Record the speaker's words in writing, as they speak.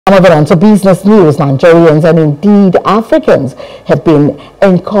Moving on to business news, Nigerians and indeed Africans have been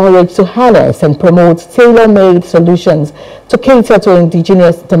encouraged to harness and promote tailor-made solutions to cater to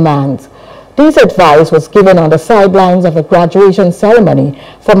indigenous demands. This advice was given on the sidelines of a graduation ceremony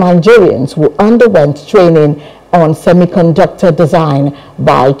for Nigerians who underwent training on semiconductor design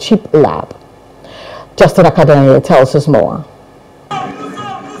by Chip Lab. Justin Akadania tells us more.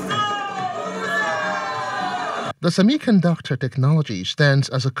 The semiconductor technology stands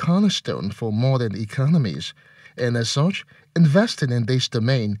as a cornerstone for modern economies, and as such, investing in this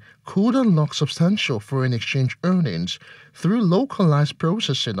domain could unlock substantial foreign exchange earnings through localized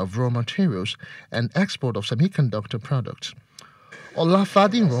processing of raw materials and export of semiconductor products.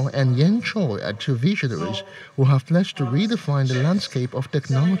 Olafadinro and Yen Choi are two visionaries who have pledged to redefine the landscape of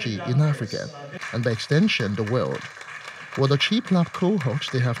technology in Africa and by extension the world. With the Chip Lab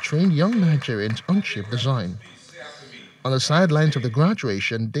cohorts, they have trained young Nigerians on chip design. On the sidelines of the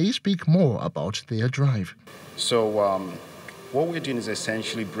graduation, they speak more about their drive. So what we're doing is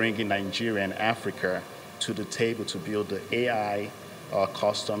essentially bringing Nigeria and Africa to the table to build the AI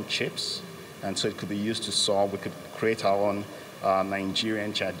custom chips. And so it could be used to solve, we could create our own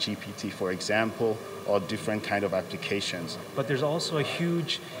Nigerian chat GPT, for example, or different kind of applications. But there's also a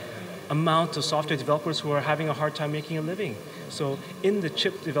huge amount of software developers who are having a hard time making a living. So in the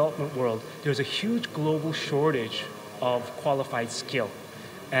chip development world, there's a huge global shortage of qualified skill.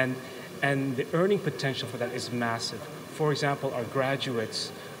 And the earning potential for that is massive. For example, our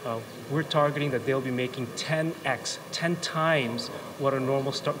graduates, we're targeting that they'll be making 10 times what a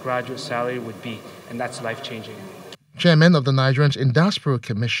normal graduate salary would be, and that's life-changing. Chairman of the Nigerians in Diaspora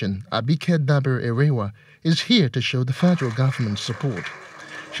Commission, Abike Daber Erewa, is here to show the federal government's support.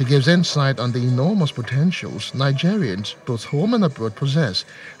 She gives insight on the enormous potentials Nigerians, both home and abroad, possess,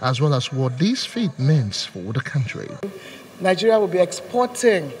 as well as what this feat means for the country. Nigeria will be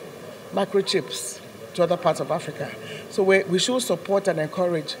exporting microchips to other parts of Africa. So we should support and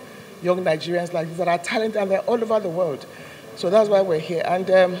encourage young Nigerians like this that are talented and they're all over the world. So that's why we're here.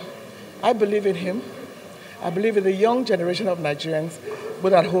 And I believe in him. I believe in the young generation of Nigerians,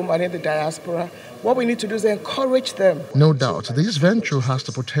 both at home and in the diaspora. What we need to do is encourage them. No doubt, this venture has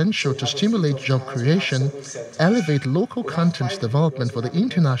the potential to stimulate job creation, elevate local content development for the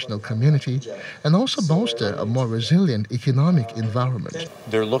international community, and also bolster a more resilient economic environment.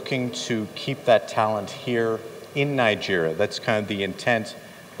 They're looking to keep that talent here in Nigeria. That's kind of the intent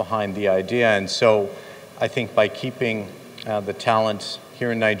behind the idea. And so I think by keeping the talent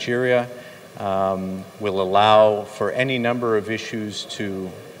here in Nigeria, will allow for any number of issues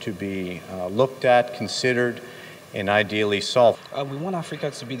to be looked at, considered, and ideally solved. We want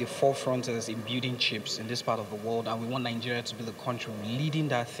Africa to be the forefront in building chips in this part of the world, and we want Nigeria to be the country leading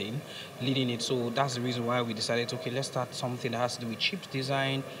that thing, leading it. So that's the reason why we decided, okay, let's start something that has to do with chips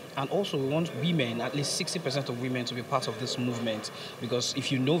design, and also we want women, at least 60% of women, to be part of this movement, because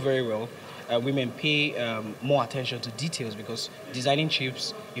if you know very well, women pay more attention to details because designing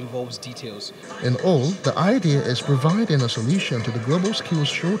chips involves details. In all, the idea is providing a solution to the global skills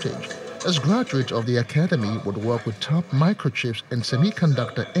shortage, as graduates of the academy would work with top microchips and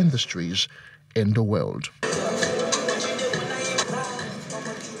semiconductor industries in the world.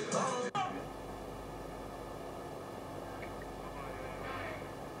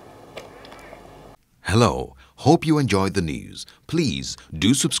 Hello, hope you enjoyed the news. Please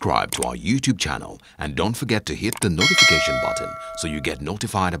do subscribe to our YouTube channel and don't forget to hit the notification button so you get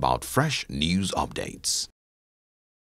notified about fresh news updates.